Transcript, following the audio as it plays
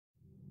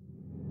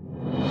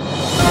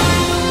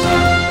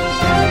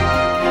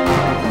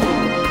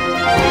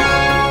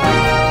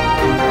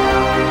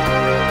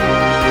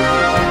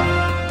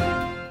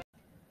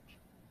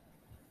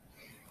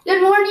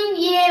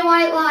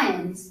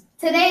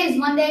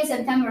Monday,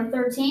 September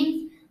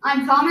 13th.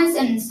 I'm Thomas,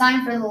 and it's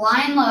time for the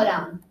Lion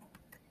Lowdown.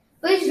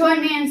 Please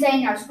join me in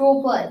saying our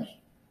school pledge.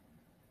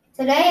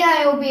 Today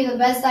I will be the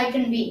best I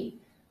can be.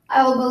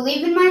 I will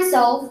believe in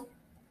myself.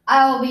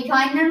 I will be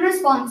kind and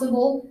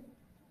responsible.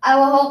 I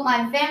will help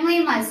my family,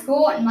 my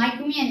school, and my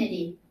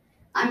community.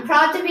 I'm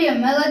proud to be a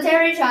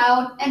military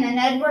child and an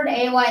Edward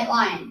A. White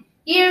Lion.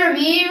 Hear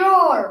me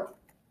roar!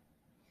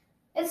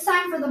 It's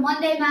time for the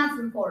Monday Math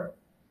Report.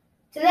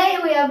 Today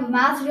we have a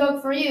math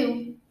joke for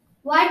you.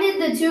 Why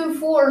did the two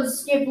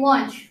fours skip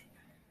lunch?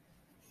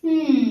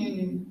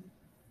 They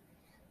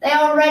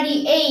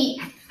already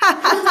ate.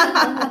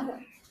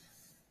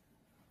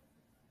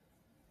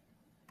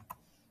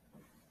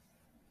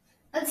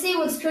 Let's see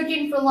what's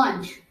cooking for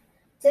lunch.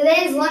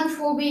 Today's lunch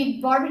will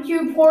be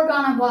barbecue pork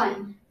on a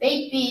bun,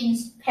 baked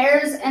beans,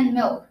 pears, and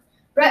milk.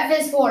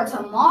 Breakfast for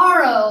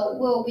tomorrow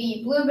will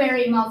be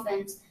blueberry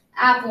muffins,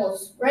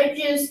 apples, grape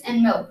juice,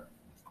 and milk.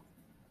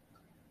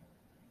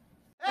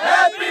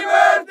 Happy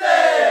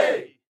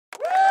birthday!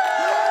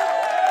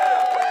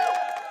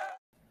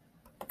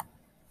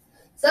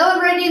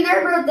 Celebrating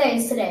their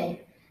birthdays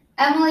today.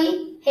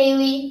 Emily,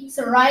 Haley,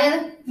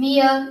 Soraya,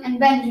 Mia, and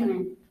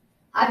Benjamin.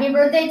 Happy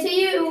birthday to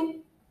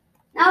you!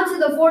 Now to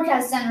the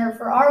Forecast Center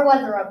for our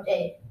weather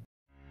update.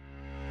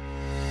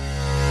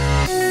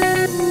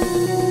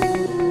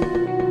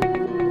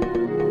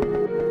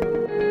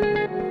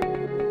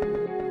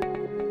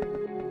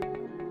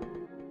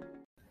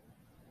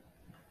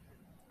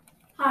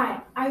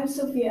 Hi, I'm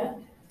Sophia.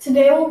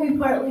 Today will be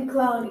partly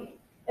cloudy.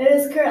 It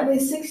is currently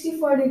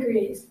 64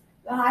 degrees.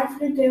 The high for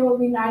today will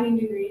be 90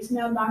 degrees.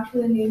 Now back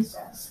to the news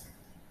desk.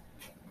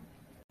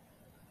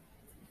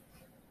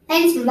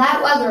 Thanks for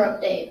that weather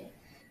update.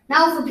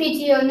 Now for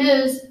PTO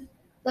news.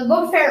 The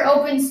book fair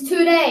opens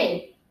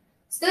today.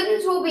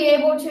 Students will be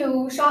able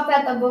to shop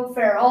at the book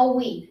fair all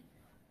week.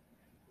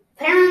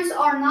 Parents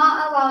are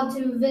not allowed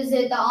to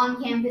visit the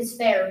on-campus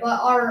fair, but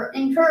are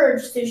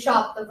encouraged to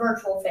shop the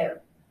virtual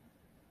fair.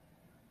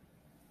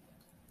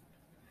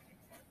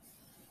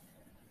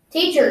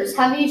 Teachers,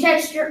 have you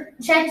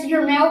checked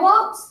your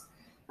mailbox?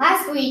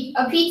 Last week,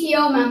 a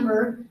PTO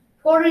member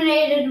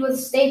coordinated with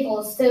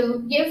Staples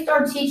to gift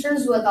our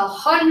teachers with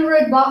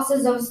 100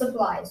 boxes of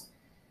supplies.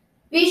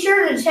 Be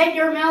sure to check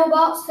your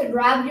mailbox to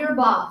grab your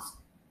box.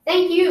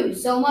 Thank you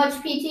so much,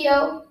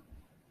 PTO.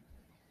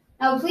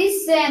 Now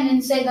please stand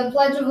and say the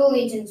Pledge of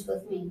Allegiance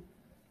with me.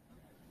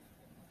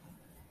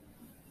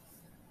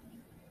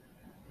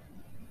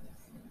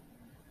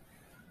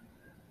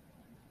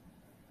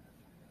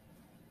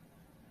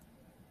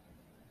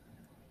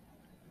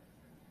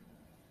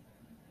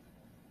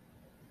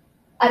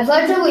 I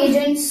pledge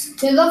allegiance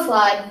to the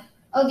flag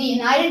of the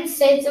United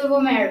States of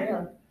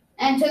America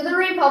and to the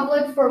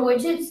republic for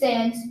which it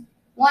stands,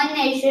 one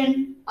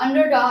nation,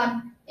 under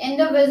God,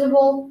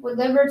 indivisible, with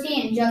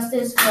liberty and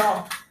justice for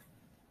all.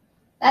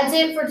 That's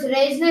it for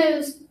today's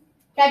news.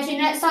 Catch you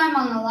next time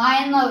on the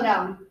Lion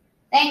Lowdown.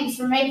 Thanks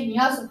for making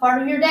us a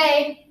part of your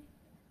day.